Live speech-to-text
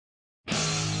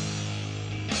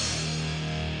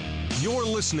You're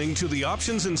listening to the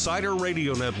Options Insider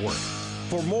Radio Network.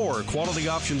 For more quality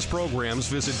options programs,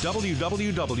 visit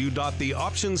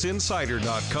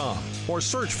www.theoptionsinsider.com or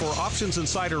search for Options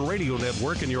Insider Radio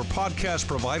Network in your podcast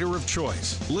provider of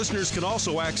choice. Listeners can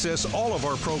also access all of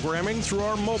our programming through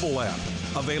our mobile app,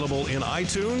 available in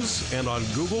iTunes and on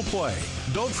Google Play.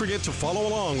 Don't forget to follow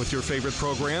along with your favorite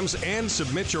programs and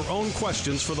submit your own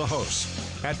questions for the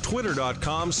hosts at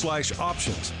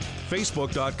twitter.com/options.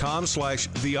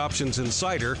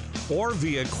 Facebook.com/TheOptionsInsider or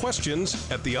via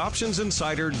questions at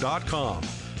TheOptionsInsider.com.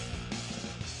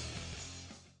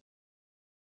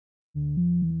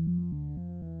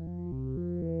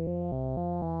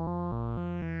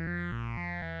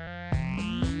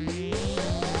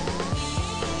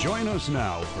 Join us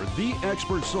now for the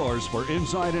expert source for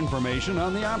inside information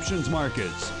on the options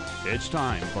markets. It's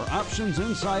time for Options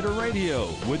Insider Radio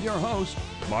with your host,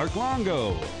 Mark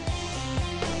Longo.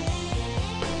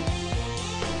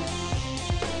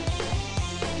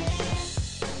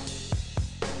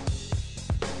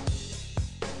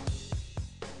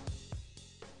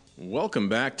 Welcome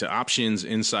back to Options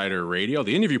Insider Radio,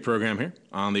 the interview program here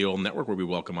on the old network where we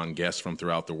welcome on guests from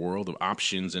throughout the world of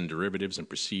options and derivatives and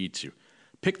proceed to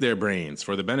pick their brains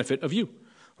for the benefit of you,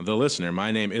 the listener.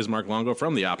 My name is Mark Longo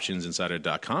from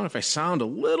theoptionsinsider.com. If I sound a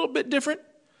little bit different,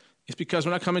 it's because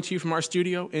we're not coming to you from our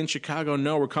studio in Chicago.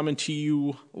 No, we're coming to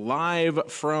you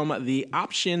live from the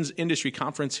Options Industry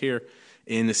Conference here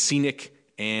in scenic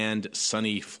and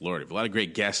sunny Florida. We have a lot of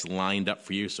great guests lined up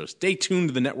for you, so stay tuned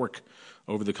to the network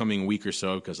over the coming week or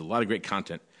so because a lot of great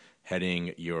content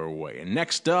heading your way. And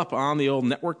next up on the old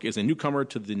network is a newcomer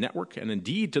to the network and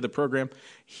indeed to the program.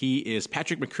 He is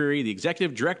Patrick McCreary, the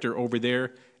executive director over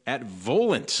there at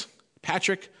Volant.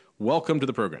 Patrick, welcome to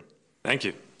the program. Thank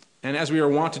you. And as we are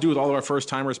wont to do with all of our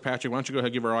first-timers, Patrick, why don't you go ahead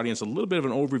and give our audience a little bit of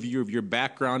an overview of your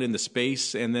background in the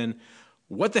space and then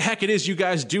what the heck it is you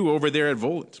guys do over there at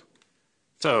Volant.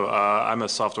 So I'm a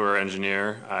software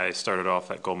engineer. I started off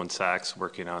at Goldman Sachs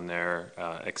working on their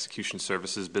execution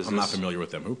services business. I'm not familiar with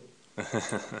them. Who?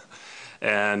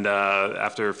 And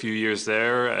after a few years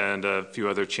there and a few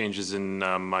other changes in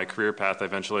my career path, I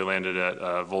eventually landed at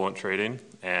Volant Trading.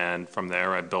 And from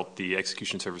there, I built the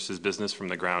execution services business from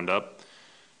the ground up.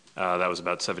 That was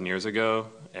about 7 years ago.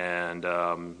 And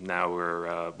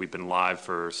now we've been live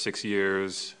for 6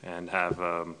 years and have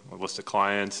a list of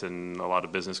clients and a lot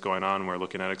of business going on. We're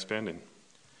looking at expanding.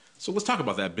 So let's talk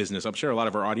about that business. I'm sure a lot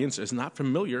of our audience is not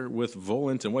familiar with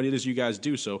Volant and what it is you guys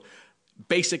do. So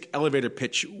basic elevator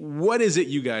pitch, what is it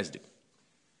you guys do?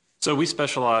 So we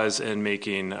specialize in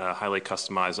making highly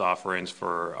customized offerings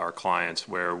for our clients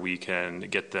where we can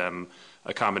get them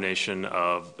a combination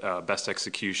of best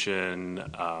execution,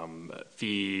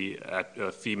 fee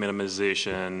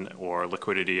minimization, or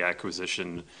liquidity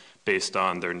acquisition based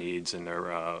on their needs and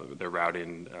their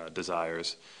routing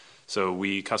desires. So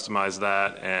we customize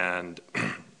that and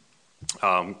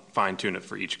fine-tune it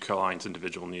for each client's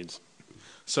individual needs.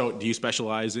 So do you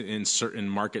specialize in certain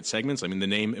market segments? I mean, the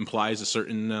name implies a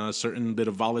certain bit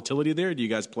of volatility there. Do you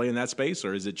guys play in that space,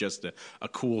 or is it just a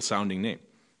cool-sounding name?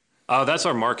 That's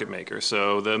our market maker.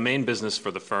 So the main business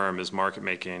for the firm is market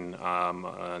making,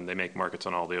 and they make markets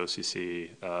on all the OCC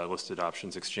listed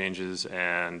options exchanges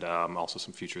and also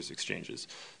some futures exchanges.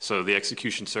 So the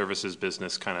execution services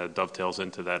business kind of dovetails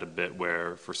into that a bit,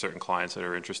 where for certain clients that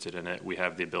are interested in it, we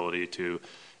have the ability to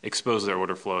expose their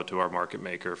order flow to our market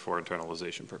maker for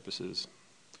internalization purposes.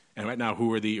 And right now,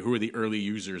 who are the early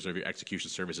users of your execution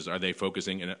services? Are they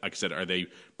focusing, and like I said, are they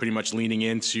pretty much leaning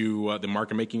into the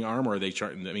market making arm, or are they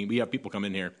charting? I mean, we have people come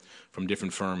in here from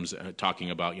different firms talking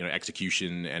about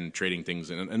execution and trading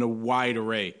things in a wide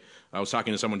array. I was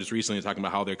talking to someone just recently talking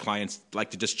about how their clients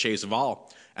like to just chase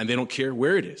vol, and they don't care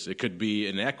where it is. It could be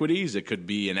in equities, it could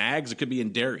be in ags, it could be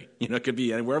in dairy. It could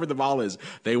be wherever the vol is,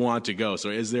 they want to go.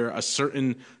 So, is there a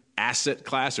certain asset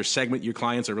class or segment your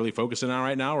clients are really focusing on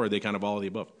right now, or are they kind of all of the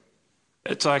above?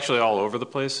 It's actually all over the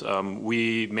place.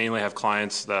 We mainly have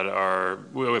clients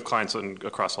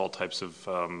across all types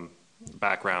of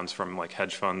backgrounds, from like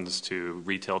hedge funds to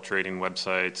retail trading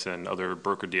websites and other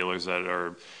broker dealers that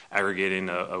are aggregating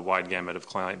a wide gamut of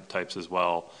client types as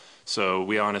well. So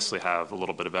we honestly have a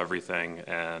little bit of everything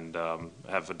and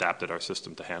have adapted our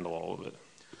system to handle all of it.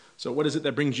 So what is it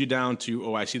that brings you down to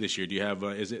OIC this year? Do you have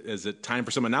is it time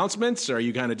for some announcements, or are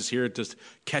you kind of just here to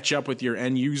catch up with your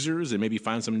end users and maybe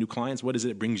find some new clients? What is it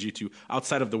that brings you to,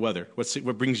 outside of the weather?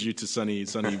 What brings you to sunny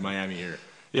Miami here?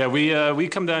 Yeah, we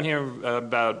come down here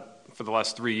for the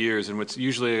last 3 years, and it's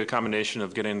usually a combination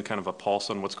of getting kind of a pulse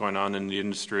on what's going on in the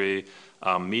industry,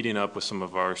 meeting up with some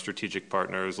of our strategic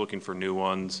partners, looking for new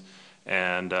ones,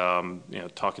 and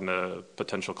talking to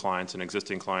potential clients and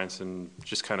existing clients, and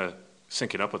just kind of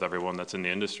syncing up with everyone that's in the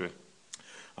industry.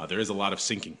 There is a lot of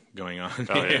syncing going on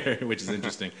here, which is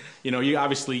interesting. You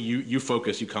obviously you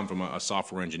come from a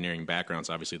software engineering background,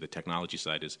 so obviously the technology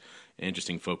side is an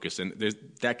interesting focus, and there's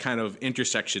that kind of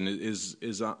intersection is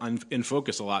in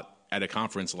focus a lot at a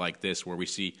conference like this, where we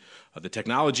see the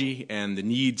technology and the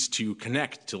needs to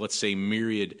connect to, let's say,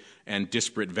 myriad and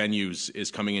disparate venues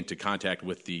is coming into contact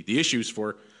with the issues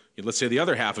for, let's say, the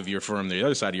other half of your firm, the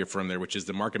other side of your firm there, which is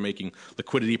the market-making,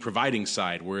 liquidity-providing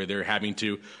side, where they're having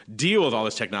to deal with all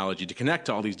this technology to connect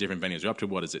to all these different venues. We're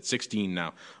up to, 16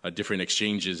 now, different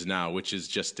exchanges now, which is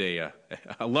just a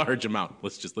large amount.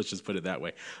 Let's just put it that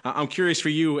way. I'm curious for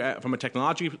you, from a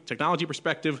technology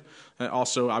perspective,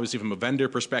 also obviously from a vendor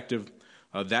perspective,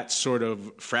 that sort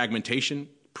of fragmentation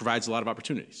provides a lot of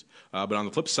opportunities. But on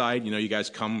the flip side, you guys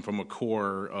come from a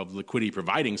core of liquidity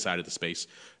providing side of the space,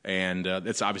 and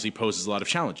that's obviously poses a lot of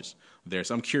challenges there.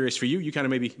 So I'm curious for you. You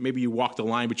kind of maybe you walk the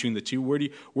line between the two.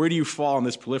 Where do you fall on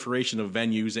this proliferation of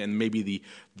venues, and maybe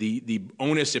the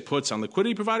onus it puts on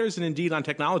liquidity providers and indeed on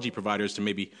technology providers to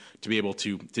be able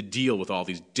to deal with all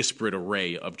these disparate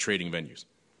array of trading venues?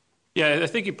 Yeah, I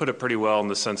think you put it pretty well in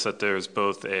the sense that there's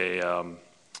both a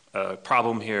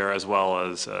problem here as well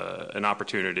as an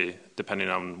opportunity, depending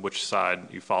on which side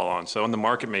you fall on. So on the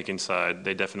market making side,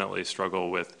 they definitely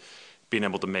struggle with being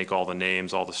able to make all the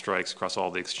names, all the strikes across all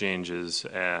the exchanges,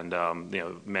 and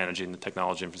managing the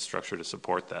technology infrastructure to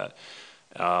support that.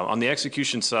 On the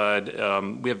execution side,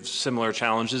 we have similar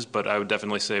challenges, but I would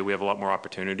definitely say we have a lot more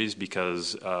opportunities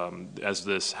because as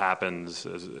this happens,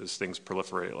 as things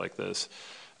proliferate like this,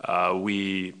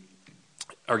 we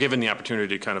are given the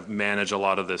opportunity to kind of manage a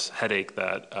lot of this headache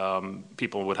that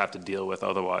people would have to deal with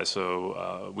otherwise.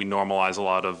 So we normalize a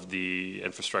lot of the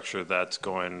infrastructure that's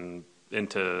going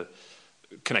into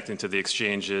connecting to the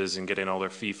exchanges and getting all their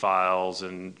fee files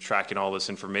and tracking all this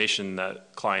information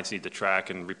that clients need to track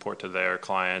and report to their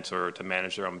clients or to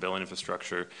manage their own billing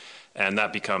infrastructure. And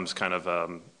that becomes kind of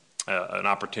an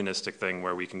opportunistic thing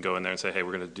where we can go in there and say, hey,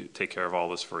 we're going to take care of all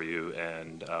this for you,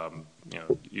 and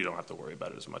you don't have to worry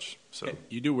about it as much. So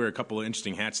you do wear a couple of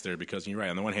interesting hats there, because you're right.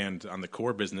 On the one hand, on the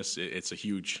core business, it's a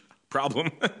huge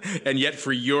problem, and yet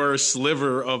for your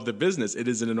sliver of the business, it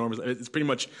is an enormous. It's pretty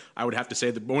much, I would have to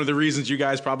say, that one of the reasons you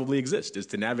guys probably exist is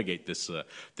to navigate this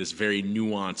very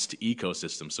nuanced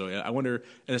ecosystem. So I wonder,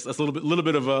 and it's a little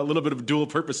bit of dual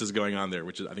purposes going on there,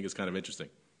 which I think is kind of interesting.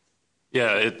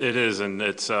 Yeah, it is, and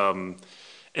it's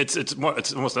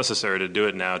almost necessary to do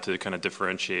it now to kind of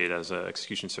differentiate as an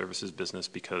execution services business,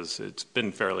 because it's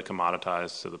been fairly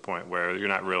commoditized to the point where you're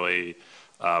not really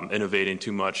innovating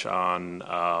too much on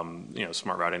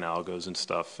smart routing algos and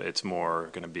stuff. It's more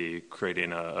going to be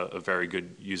creating a very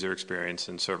good user experience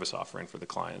and service offering for the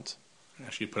clients.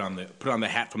 Actually, put on the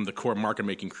hat from the core market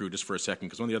making crew just for a second,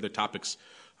 because one of the other topics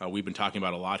we've been talking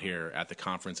about a lot here at the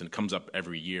conference, and it comes up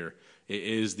every year,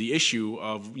 is the issue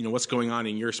of what's going on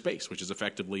in your space, which is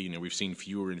effectively we've seen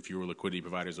fewer and fewer liquidity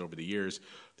providers over the years.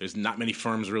 There's not many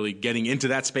firms really getting into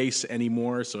that space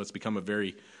anymore, so it's become a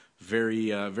very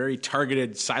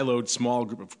targeted, siloed, small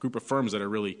group of firms that are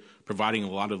really providing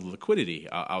a lot of liquidity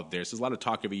out there. So there's a lot of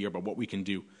talk every year about what we can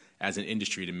do as an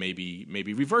industry to maybe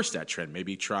reverse that trend,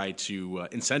 maybe try to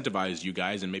incentivize you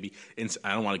guys, and maybe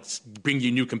I don't want to bring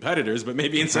you new competitors, but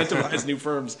maybe incentivize new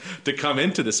firms to come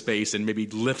into the space and maybe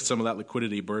lift some of that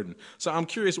liquidity burden. So I'm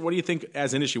curious, what do you think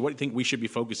as an industry, what do you think we should be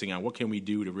focusing on? What can we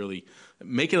do to really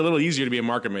make it a little easier to be a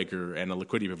market maker and a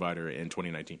liquidity provider in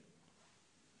 2019?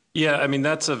 Yeah, I mean,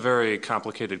 that's a very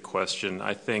complicated question.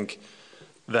 I think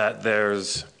that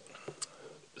there's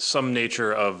some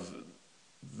nature of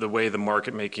the way the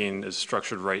market making is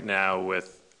structured right now,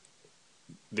 with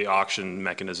the auction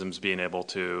mechanisms being able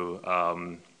to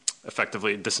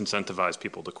effectively disincentivize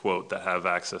people to quote that have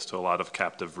access to a lot of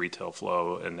captive retail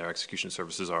flow in their execution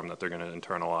services arm that they're going to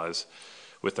internalize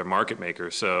with their market maker.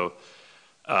 So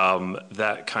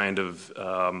that kind of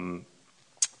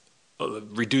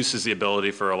reduces the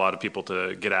ability for a lot of people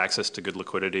to get access to good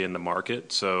liquidity in the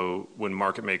market. So when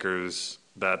market makers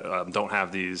that don't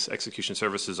have these execution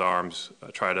services arms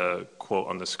try to quote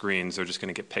on the screens, they're just going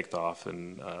to get picked off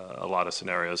in a lot of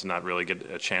scenarios and not really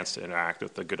get a chance to interact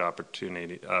with the good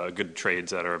opportunity, good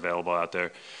trades that are available out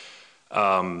there.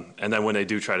 And then when they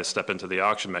do try to step into the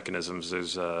auction mechanisms,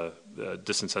 there's they're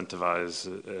disincentivized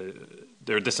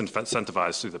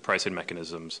through the pricing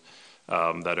mechanisms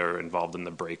that are involved in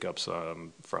the breakups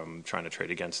from trying to trade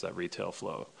against that retail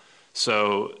flow.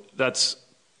 So that's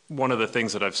one of the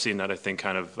things that I've seen that I think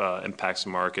kind of impacts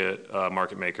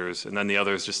market makers. And then the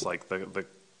other is just like the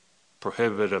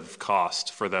prohibitive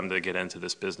cost for them to get into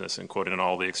this business and quoting on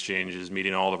all the exchanges,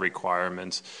 meeting all the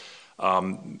requirements,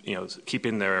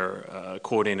 keeping their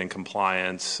quoting in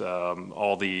compliance,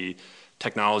 all the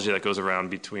technology that goes around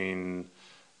between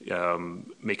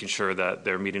making sure that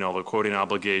they're meeting all the quoting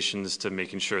obligations to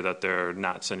making sure that they're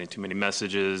not sending too many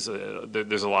messages.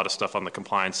 There's a lot of stuff on the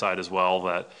compliance side as well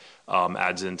that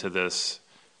adds into this,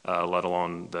 let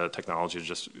alone the technology of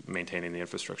just maintaining the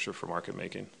infrastructure for market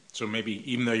making. So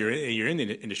maybe even though you're in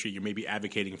the industry, you're maybe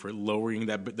advocating for lowering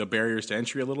the barriers to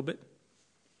entry a little bit?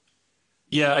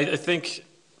 Yeah, I think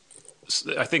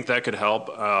that could help.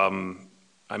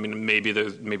 Maybe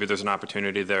there's an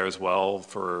opportunity there as well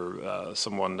for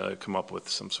someone to come up with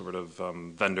some sort of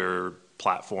vendor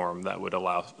platform that would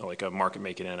allow like a market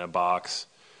making in a box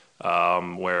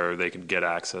where they could get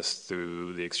access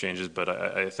through the exchanges. But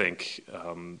I think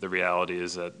the reality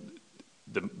is that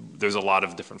there's a lot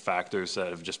of different factors that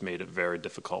have just made it very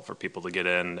difficult for people to get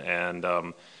in, and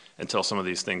until some of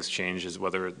these things changes,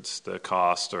 whether it's the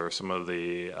cost or some of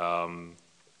the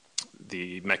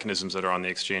mechanisms that are on the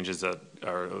exchanges that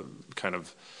are kind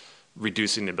of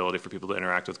reducing the ability for people to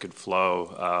interact with good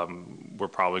flow, we're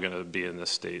probably going to be in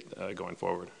this state going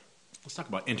forward. Let's talk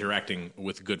about interacting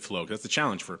with good flow, because that's the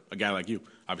challenge for a guy like you.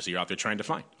 Obviously, you're out there trying to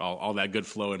find all that good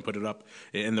flow and put it up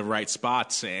in the right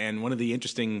spots. And one of the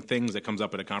interesting things that comes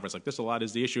up at a conference like this a lot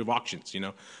is the issue of auctions.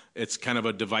 It's kind of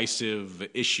a divisive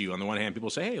issue. On the one hand,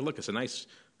 people say, hey, look, it's a nice,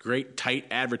 great, tight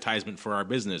advertisement for our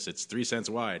business. It's 3 cents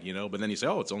wide, But then you say,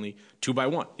 oh, it's only 2 by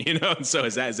 1, And so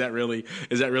is that really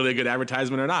a good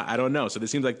advertisement or not? I don't know. So it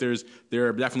seems like there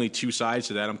are definitely two sides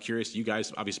to that. I'm curious. You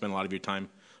guys obviously spend a lot of your time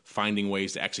finding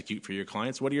ways to execute for your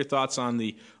clients. What are your thoughts on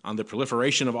the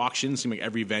proliferation of auctions? It seems like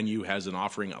every venue has an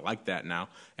offering like that now,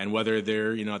 and whether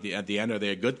they're at the end, are they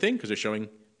a good thing because they're showing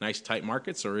nice tight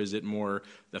markets, or is it more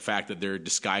the fact that they're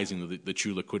disguising the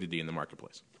true liquidity in the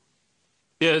marketplace?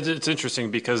 Yeah, it's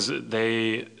interesting because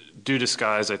they do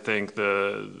disguise, I think,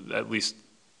 at least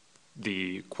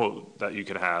the quote that you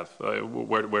could have.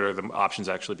 Where are the options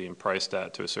actually being priced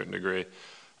at to a certain degree?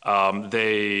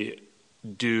 They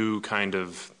do kind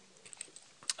of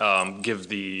give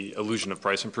the illusion of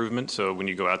price improvement. So when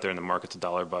you go out there and the market's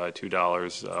 $1 by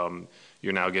 $2,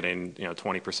 you're now getting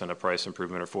 20% of price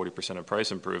improvement or 40% of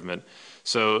price improvement.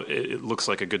 So it looks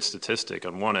like a good statistic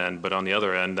on one end, but on the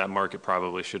other end, that market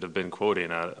probably should have been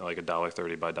quoting at like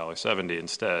 $1.30 by $1.70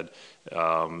 instead.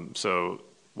 So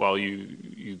while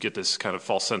you get this kind of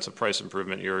false sense of price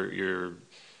improvement, you're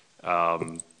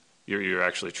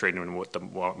actually trading in what the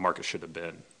market should have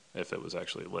been if it was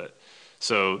actually lit.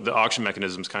 So the auction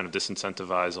mechanisms kind of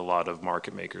disincentivize a lot of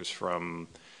market makers from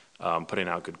putting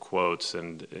out good quotes,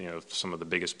 and if some of the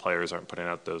biggest players aren't putting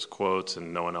out those quotes,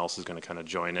 and no one else is going to kind of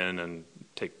join in and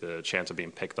take the chance of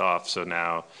being picked off. So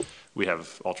now we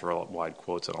have ultra wide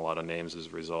quotes and a lot of names as a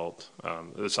result.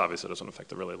 This obviously doesn't affect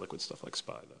the really liquid stuff like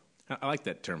SPY, though. I like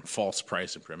that term, false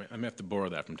price improvement. I'm going to have to borrow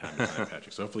that from time to time,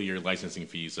 Patrick. So hopefully your licensing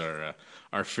fees are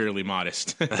fairly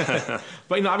modest.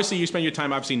 But obviously you spend your time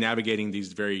navigating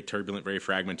these very turbulent, very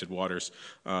fragmented waters.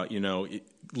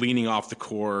 Leaning off the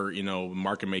core,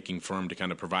 market making firm to kind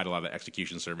of provide a lot of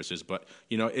execution services. But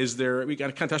is there? We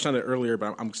kind of touched on it earlier,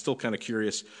 but I'm still kind of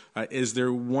curious. Is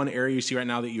there one area you see right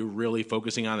now that you're really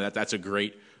focusing on that's a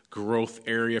great growth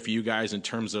area for you guys in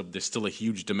terms of there's still a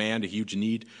huge demand, a huge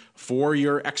need for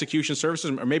your execution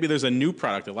services? Or maybe there's a new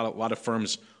product that a lot of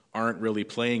firms aren't really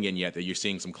playing in yet, that you're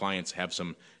seeing some clients have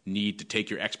some need to take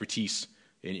your expertise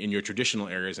in your traditional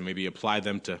areas and maybe apply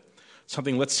them to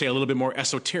something, let's say, a little bit more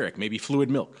esoteric, maybe fluid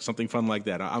milk, something fun like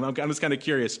that. I'm just kind of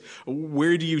curious,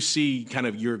 where do you see kind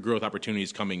of your growth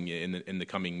opportunities coming in the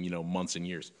coming months and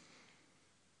years?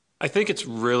 I think it's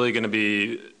really going to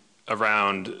be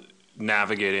around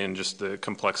navigating just the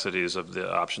complexities of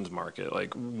the options market.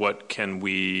 Like, what can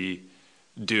we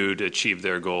do to achieve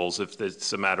their goals? If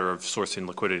it's a matter of sourcing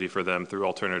liquidity for them through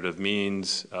alternative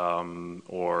means,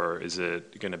 or is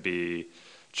it going to be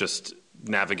just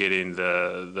navigating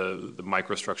the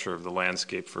microstructure of the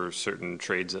landscape for certain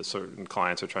trades that certain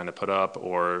clients are trying to put up,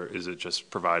 or is it just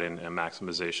providing a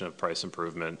maximization of price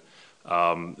improvement?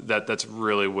 That's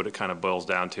really what it kind of boils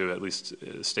down to, at least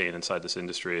staying inside this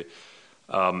industry.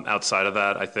 Outside of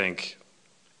that, I think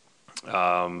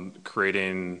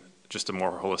creating just a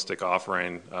more holistic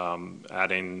offering,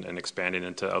 adding and expanding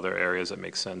into other areas that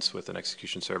make sense with an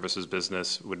execution services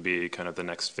business would be kind of the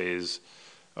next phase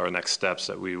or next steps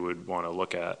that we would want to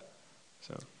look at.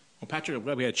 So. Well, Patrick, I'm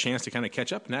glad we had a chance to kind of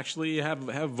catch up and actually have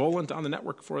Volant on the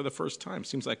network for the first time.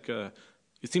 Seems like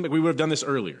It seemed like we would have done this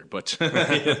earlier, but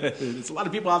there's a lot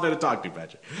of people out there to talk to,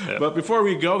 Patrick. Yep. But before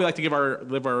we go, we like to give our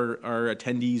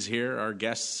attendees here, our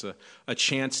guests, a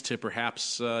chance to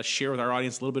perhaps share with our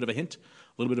audience a little bit of a hint, a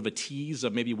little bit of a tease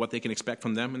of maybe what they can expect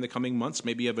from them in the coming months.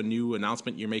 Maybe you have a new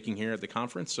announcement you're making here at the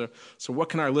conference. So what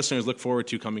can our listeners look forward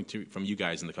to coming from you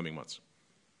guys in the coming months?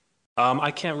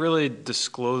 I can't really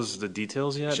disclose the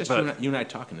details yet. It's just but you and I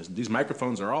talking. These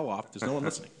microphones are all off. There's no one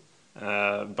listening.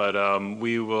 But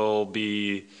we will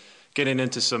be getting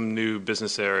into some new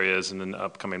business areas in the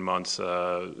upcoming months,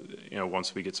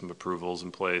 once we get some approvals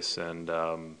in place. And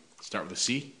Start with a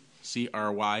C?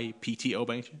 CRYPTO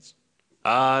by any chance?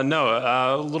 No,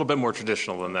 a little bit more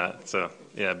traditional than that. So,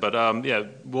 yeah, but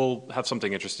we'll have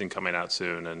something interesting coming out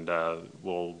soon, and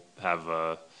we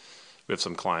have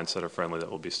some clients that are friendly that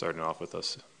will be starting off with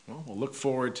us. Well, we'll look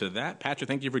forward to that. Patrick,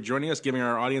 thank you for joining us, giving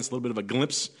our audience a little bit of a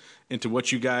glimpse into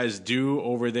what you guys do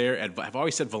over there at, I've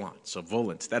always said Volant, so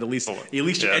Volant. That at least you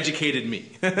educated me.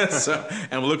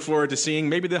 And we'll look forward to seeing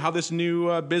maybe how this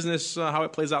new business, how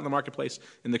it plays out in the marketplace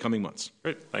in the coming months.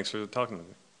 Great. Thanks for talking to me.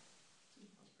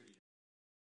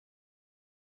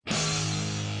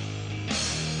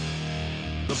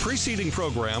 The preceding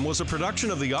program was a production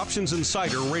of the Options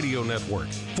Insider Radio Network.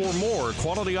 For more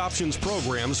quality options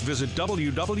programs, visit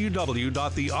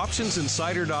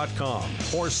www.theoptionsinsider.com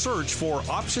or search for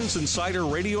Options Insider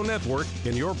Radio Network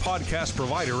in your podcast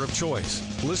provider of choice.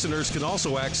 Listeners can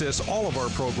also access all of our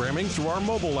programming through our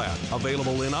mobile app,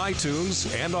 available in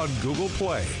iTunes and on Google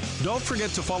Play. Don't forget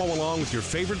to follow along with your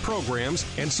favorite programs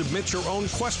and submit your own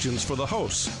questions for the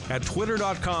hosts at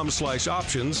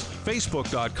twitter.com/options,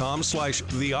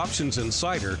 facebook.com/The Options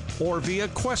Insider, or via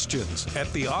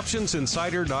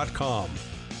questions@theoptionsinsider.com.